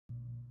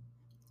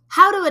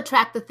How to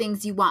attract the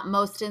things you want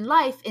most in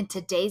life in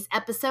today's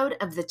episode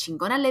of the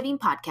Chingona Living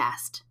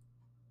Podcast.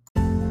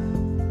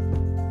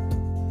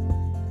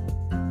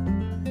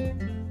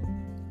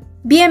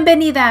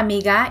 Bienvenida,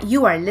 amiga.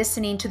 You are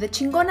listening to the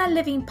Chingona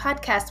Living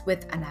Podcast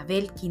with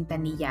Anabel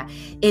Quintanilla,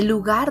 el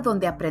lugar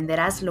donde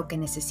aprenderás lo que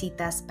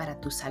necesitas para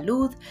tu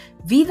salud,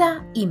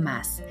 vida y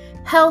más.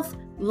 Health,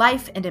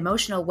 life, and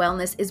emotional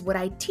wellness is what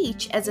I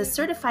teach as a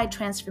certified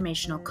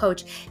transformational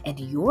coach, and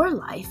your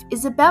life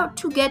is about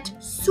to get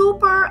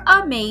super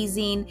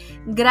amazing.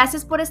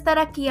 Gracias por estar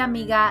aquí,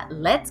 amiga.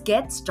 Let's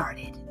get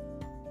started.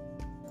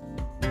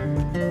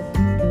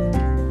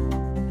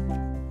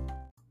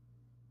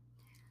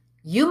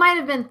 You might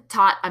have been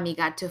taught,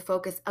 amiga, to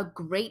focus a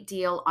great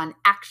deal on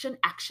action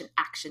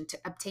to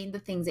obtain the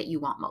things that you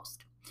want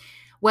most.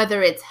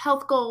 Whether it's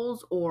health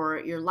goals or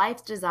your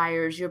life's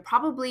desires, you're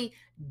probably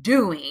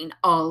doing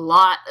a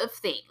lot of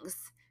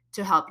things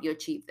to help you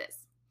achieve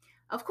this.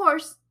 Of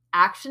course,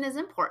 action is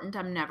important.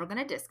 I'm never going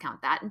to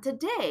discount that. And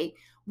today,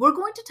 we're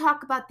going to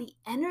talk about the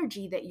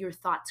energy that your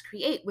thoughts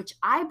create, which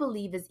I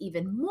believe is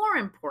even more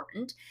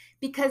important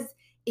because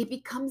it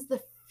becomes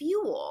the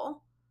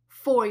fuel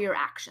for your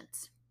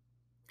actions.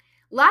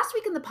 Last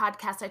week in the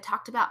podcast, I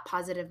talked about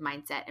positive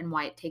mindset and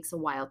why it takes a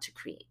while to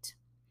create.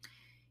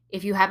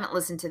 If you haven't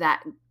listened to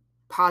that,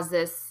 pause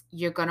this.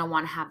 You're going to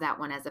want to have that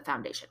one as a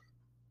foundation.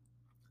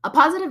 A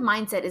positive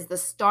mindset is the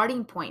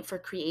starting point for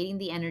creating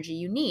the energy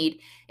you need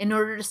in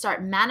order to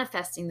start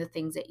manifesting the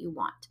things that you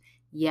want.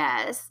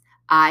 Yes,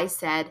 I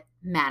said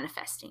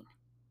manifesting.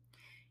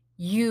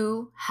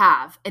 You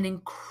have an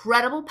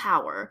incredible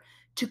power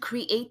to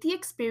create the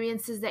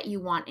experiences that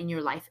you want in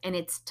your life. And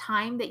it's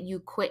time that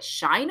you quit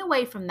shying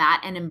away from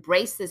that and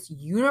embrace this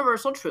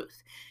universal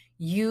truth.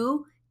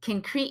 You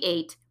can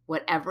create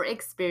whatever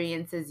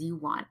experiences you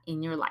want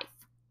in your life.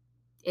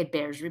 It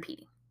bears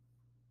repeating.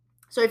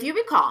 So if you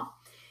recall,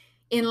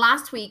 in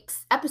last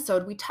week's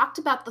episode, we talked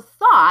about the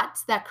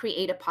thoughts that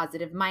create a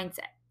positive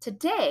mindset.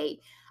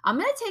 Today, I'm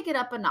going to take it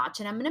up a notch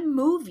and I'm going to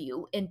move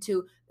you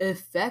into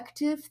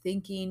effective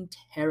thinking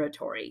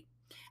territory.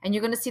 And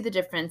you're going to see the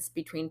difference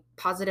between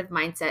positive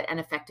mindset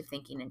and effective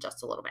thinking in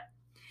just a little bit.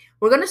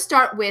 We're going to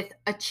start with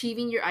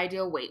achieving your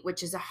ideal weight,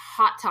 which is a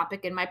hot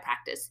topic in my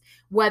practice.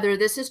 Whether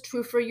this is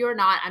true for you or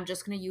not, I'm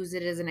just going to use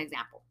it as an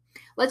example.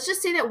 Let's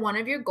just say that one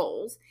of your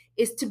goals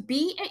is to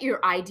be at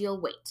your ideal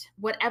weight,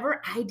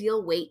 whatever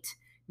ideal weight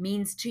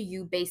means to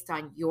you based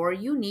on your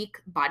unique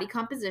body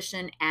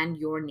composition and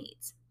your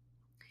needs.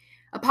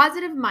 A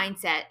positive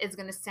mindset is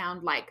going to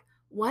sound like,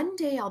 one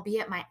day I'll be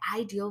at my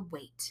ideal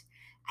weight.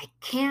 I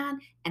can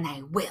and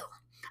I will.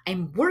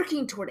 I'm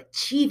working toward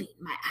achieving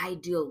my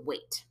ideal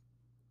weight.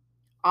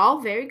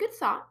 All very good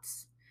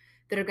thoughts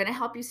that are going to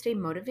help you stay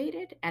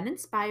motivated and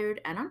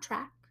inspired and on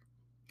track.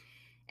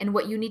 And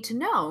what you need to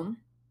know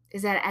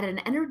is that at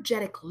an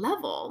energetic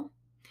level,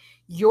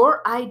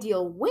 your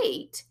ideal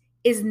weight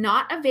is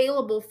not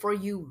available for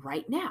you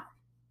right now.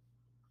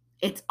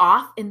 It's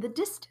off in the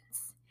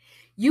distance.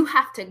 You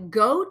have to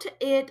go to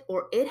it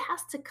or it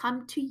has to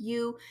come to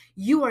you.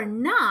 You are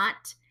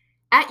not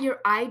at your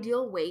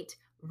ideal weight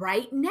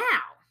right now.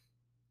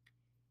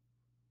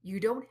 You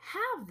don't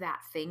have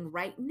that thing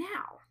right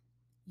now.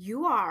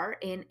 You are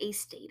in a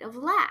state of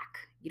lack.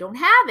 You don't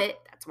have it.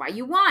 That's why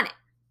you want it.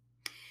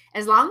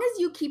 As long as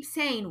you keep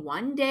saying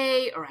one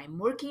day or I'm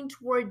working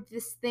toward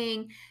this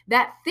thing,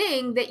 that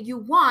thing that you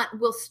want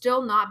will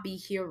still not be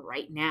here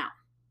right now.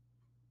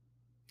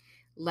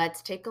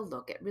 Let's take a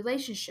look at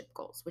relationship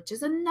goals, which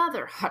is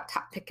another hot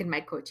topic in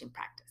my coaching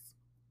practice.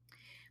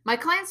 My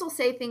clients will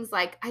say things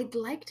like, I'd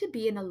like to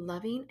be in a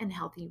loving and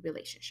healthy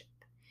relationship.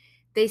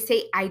 They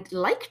say, I'd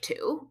like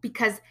to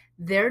because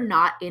they're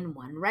not in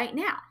one right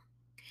now.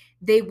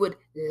 They would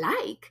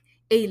like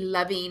a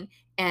loving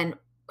and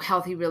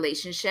healthy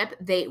relationship.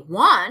 They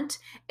want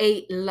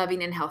a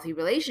loving and healthy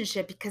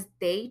relationship because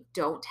they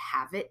don't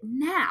have it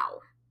now.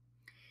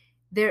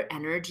 Their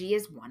energy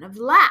is one of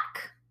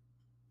lack.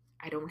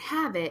 I don't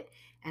have it,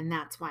 and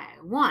that's why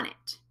I want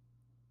it.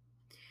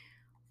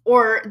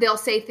 Or they'll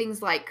say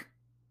things like,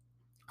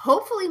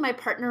 hopefully my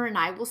partner and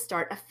I will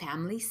start a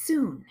family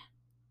soon.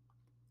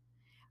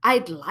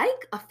 I'd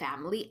like a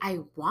family.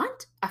 I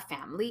want a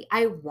family.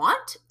 I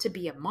want to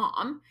be a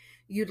mom.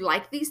 You'd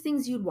like these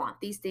things. You'd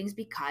want these things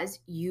because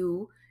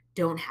you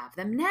don't have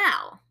them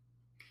now.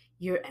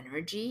 Your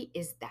energy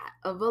is that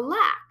of a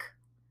lack.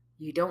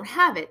 You don't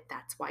have it.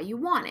 That's why you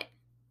want it.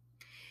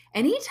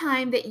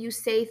 Anytime that you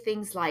say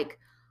things like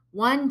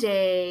one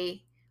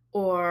day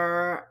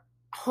or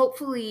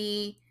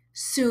hopefully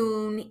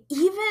soon,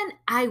 even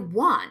I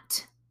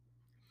want,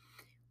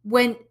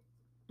 when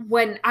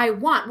I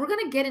want, we're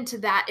going to get into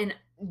that in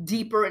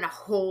deeper in a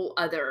whole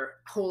other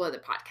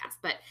podcast.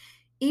 But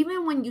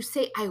even when you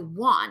say I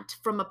want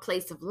from a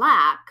place of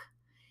lack,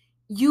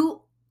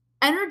 you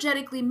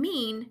energetically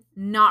mean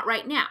not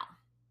right now,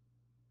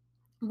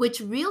 which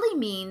really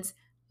means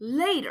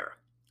later.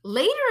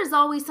 Later is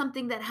always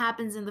something that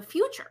happens in the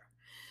future.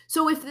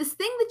 So if this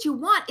thing that you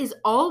want is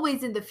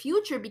always in the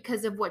future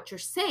because of what you're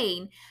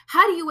saying,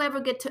 how do you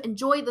ever get to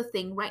enjoy the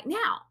thing right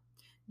now?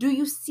 Do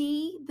you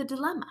see the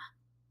dilemma?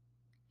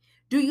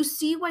 Do you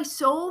see why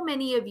so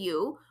many of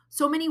you,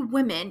 so many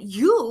women,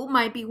 you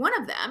might be one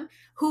of them,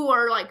 who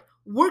are like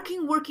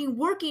working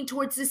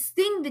towards this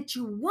thing that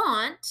you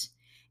want,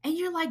 and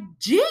you're like,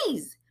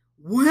 geez,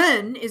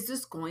 when is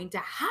this going to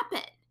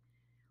happen?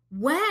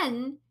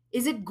 When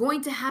is it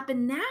going to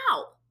happen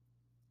now?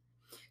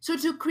 So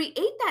to create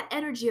that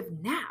energy of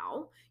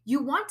now,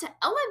 you want to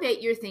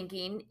elevate your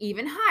thinking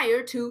even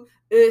higher to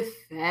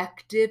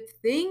effective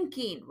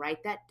thinking.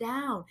 Write that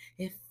down.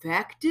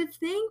 Effective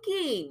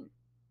thinking.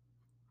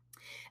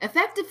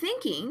 Effective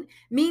thinking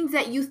means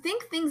that you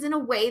think things in a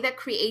way that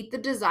create the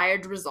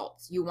desired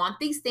results. You want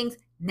these things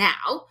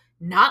now,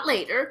 not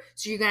later.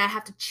 So you're going to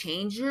have to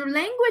change your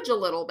language a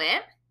little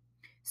bit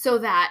so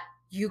that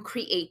you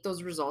create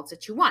those results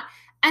that you want.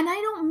 And I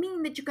don't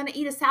mean that you're going to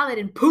eat a salad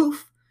and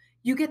poof,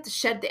 you get to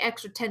shed the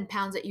extra 10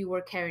 pounds that you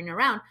were carrying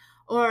around.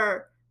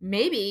 Or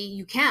maybe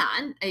you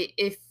can.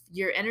 If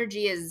your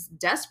energy is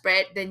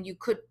desperate, then you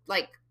could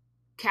like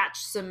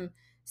catch some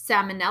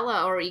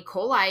salmonella or E.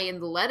 coli in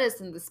the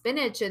lettuce and the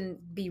spinach and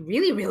be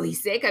really, really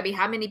sick. I mean,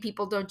 how many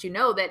people don't you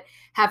know that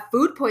have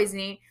food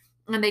poisoning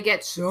and they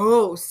get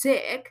so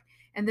sick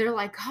and they're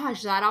like,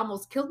 gosh, that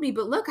almost killed me.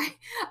 But look,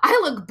 I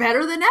look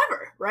better than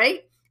ever,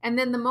 right? And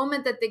then the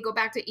moment that they go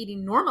back to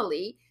eating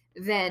normally,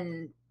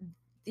 then,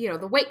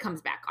 the weight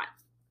comes back on.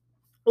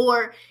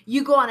 Or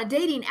you go on a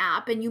dating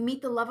app and you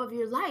meet the love of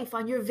your life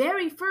on your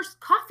very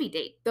first coffee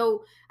date,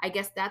 though I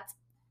guess that's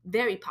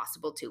very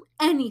possible too.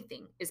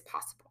 Anything is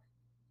possible.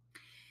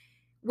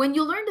 When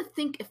you learn to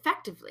think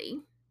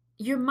effectively,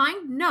 your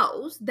mind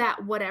knows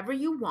that whatever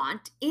you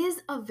want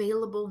is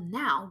available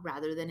now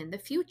rather than in the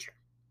future.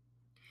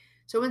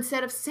 So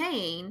instead of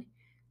saying,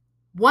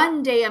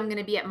 one day I'm going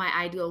to be at my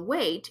ideal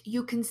weight,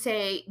 you can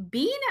say,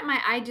 being at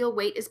my ideal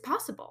weight is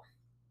possible.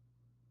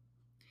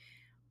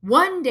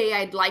 One day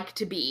I'd like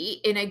to be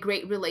in a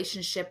great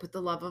relationship with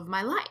the love of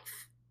my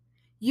life.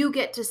 You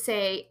get to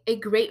say, a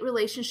great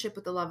relationship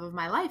with the love of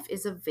my life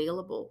is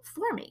available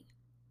for me.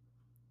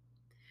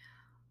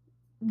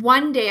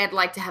 One day I'd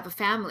like to have a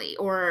family,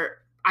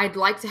 or I'd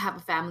like to have a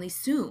family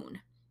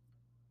soon.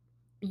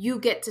 You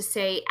get to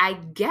say, I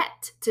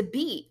get to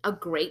be a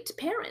great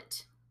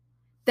parent.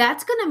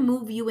 That's going to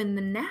move you in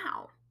the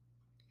now.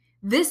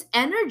 This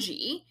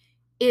energy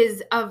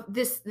is of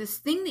this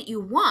thing that you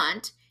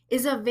want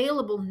is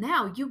available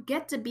now. You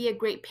get to be a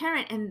great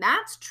parent, and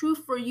that's true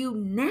for you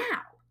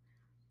now.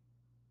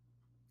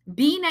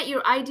 Being at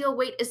your ideal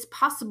weight is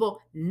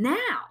possible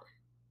now.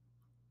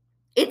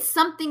 It's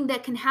something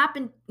that can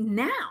happen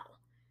now.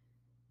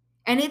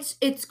 And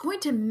it's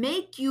going to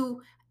make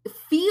you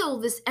feel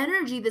this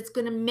energy that's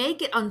going to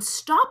make it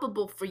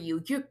unstoppable for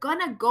you. You're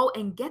going to go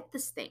and get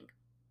this thing.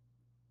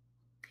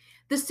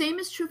 The same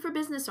is true for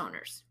business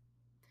owners.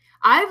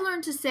 I've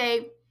learned to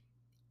say,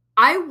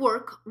 I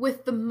work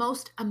with the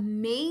most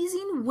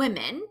amazing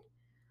women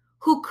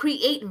who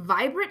create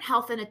vibrant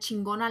health and a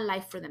chingona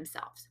life for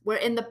themselves. Where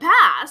in the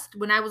past,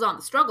 when I was on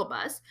the struggle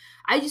bus,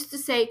 I used to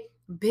say,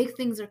 big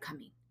things are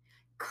coming.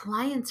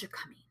 Clients are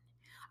coming.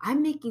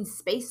 I'm making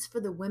space for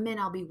the women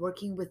I'll be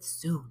working with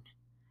soon.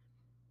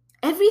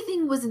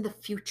 Everything was in the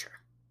future.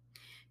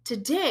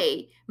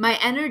 Today, my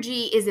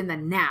energy is in the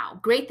now.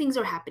 Great things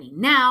are happening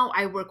now.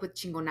 I work with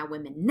chingona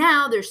women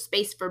now. There's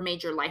space for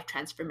major life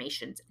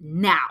transformations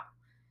now.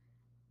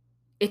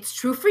 It's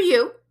true for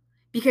you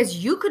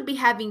because you could be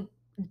having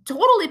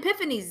total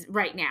epiphanies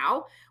right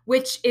now,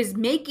 which is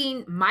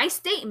making my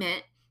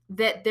statement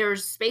that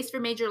there's space for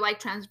major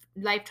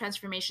life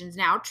transformations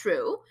now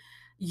true.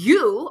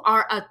 You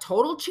are a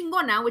total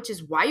chingona, which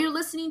is why you're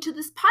listening to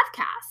this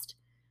podcast.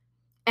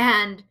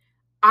 And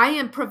I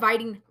am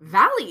providing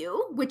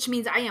value, which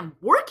means I am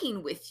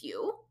working with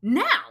you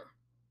now.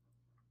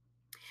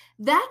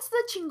 That's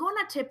the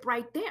chingona tip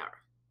right there.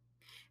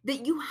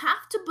 That you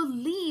have to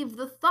believe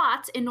the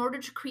thoughts in order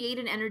to create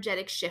an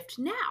energetic shift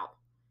now.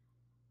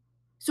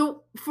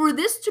 So for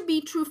this to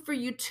be true for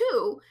you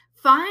too,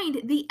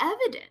 find the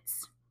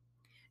evidence.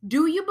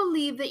 Do you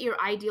believe that your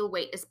ideal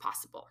weight is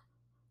possible?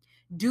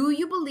 Do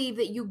you believe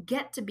that you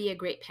get to be a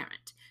great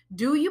parent?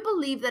 Do you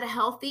believe that a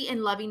healthy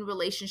and loving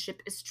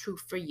relationship is true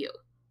for you?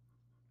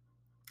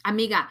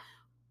 Amiga,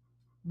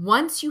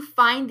 once you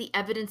find the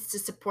evidence to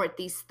support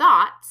these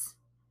thoughts,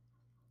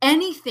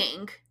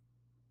 anything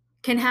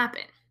can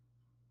happen.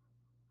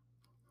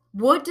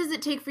 What does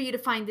it take for you to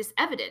find this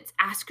evidence?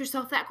 Ask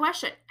yourself that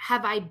question.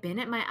 Have I been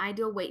at my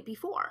ideal weight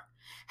before?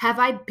 Have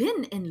I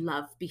been in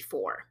love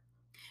before?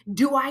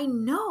 Do I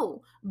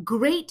know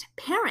great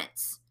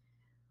parents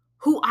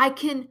who I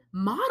can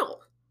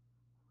model,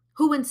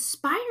 who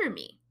inspire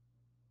me?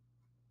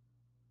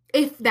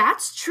 If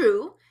that's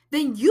true,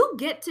 then you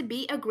get to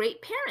be a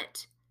great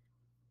parent.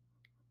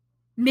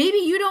 Maybe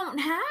you don't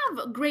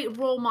have great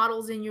role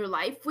models in your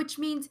life, which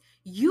means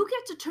you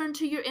get to turn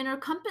to your inner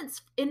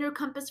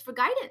compass for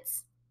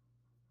guidance.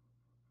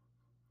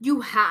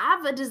 You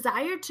have a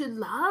desire to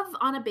love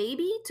on a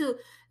baby, to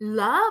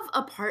love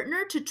a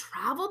partner, to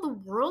travel the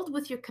world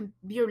with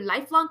your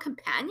lifelong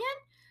companion.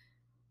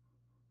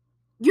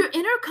 Your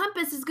inner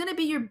compass is going to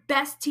be your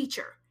best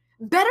teacher,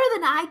 better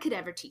than I could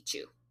ever teach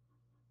you.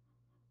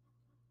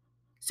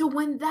 So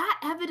when that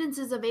evidence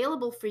is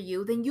available for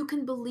you, then you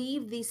can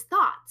believe these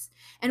thoughts.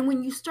 And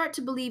when you start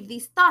to believe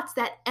these thoughts,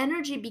 that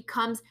energy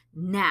becomes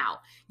now.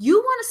 You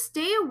want to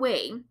stay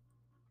away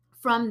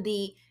from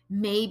the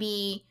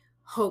maybe,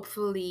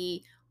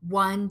 hopefully,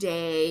 one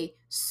day,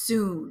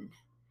 soon.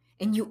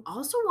 And you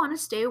also want to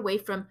stay away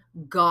from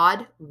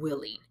God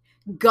willing.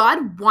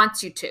 God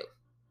wants you to.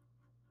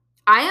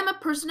 I am a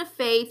person of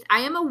faith.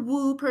 I am a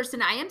woo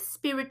person. I am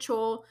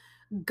spiritual.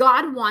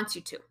 God wants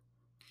you to.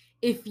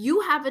 If you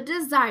have a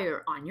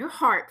desire on your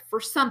heart for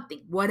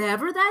something,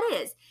 whatever that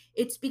is,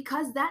 it's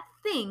because that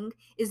thing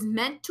is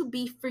meant to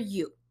be for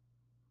you.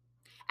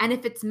 And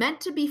if it's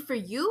meant to be for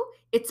you,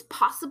 it's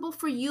possible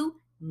for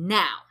you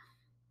now.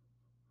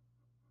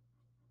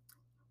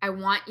 I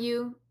want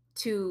you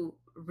to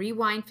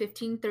rewind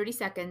 15, 30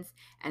 seconds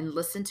and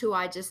listen to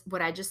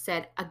what I just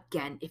said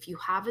again. If you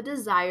have a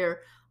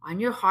desire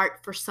on your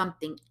heart for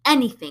something,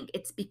 anything,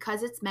 it's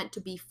because it's meant to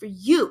be for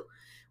you,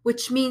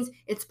 which means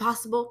it's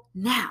possible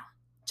now,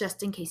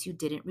 just in case you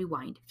didn't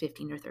rewind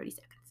 15 or 30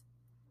 seconds.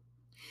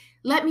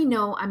 Let me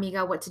know,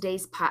 amiga, what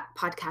today's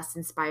podcast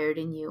inspired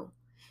in you.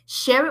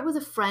 Share it with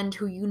a friend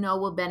who you know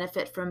will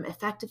benefit from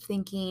effective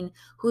thinking,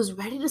 who's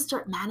ready to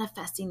start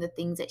manifesting the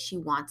things that she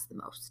wants the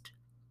most.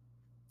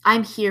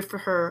 I'm here for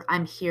her.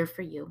 I'm here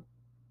for you.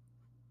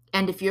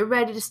 And if you're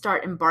ready to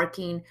start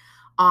embarking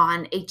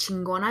on a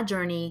chingona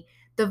journey,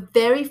 the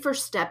very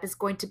first step is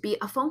going to be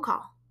a phone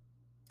call.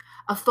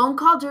 A phone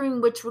call during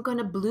which we're going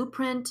to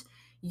blueprint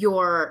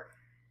your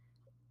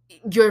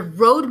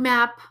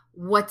roadmap,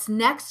 what's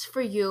next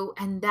for you,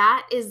 and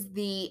that is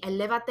the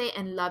Elevate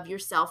and Love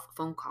Yourself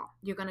phone call.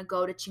 You're going to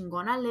go to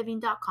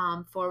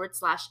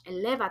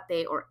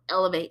chingonaliving.com/elevate or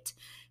elevate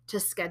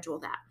to schedule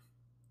that.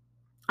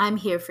 I'm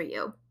here for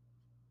you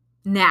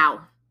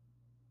now.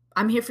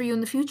 I'm here for you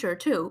in the future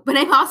too, but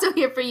I'm also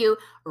here for you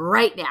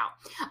right now.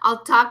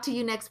 I'll talk to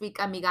you next week,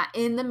 amiga.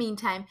 In the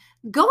meantime,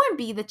 go and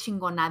be the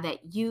chingona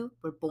that you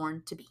were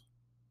born to be.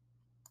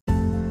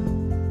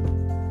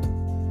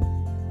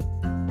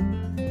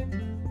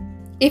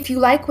 If you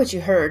like what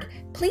you heard,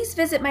 please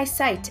visit my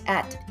site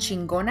at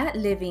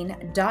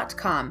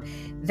chingonaliving.com.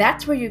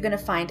 That's where you're going to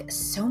find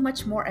so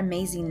much more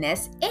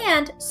amazingness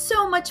and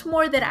so much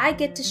more that I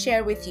get to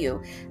share with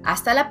you.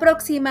 Hasta la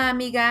próxima,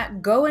 amiga.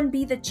 Go and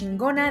be the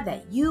chingona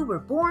that you were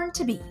born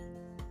to be.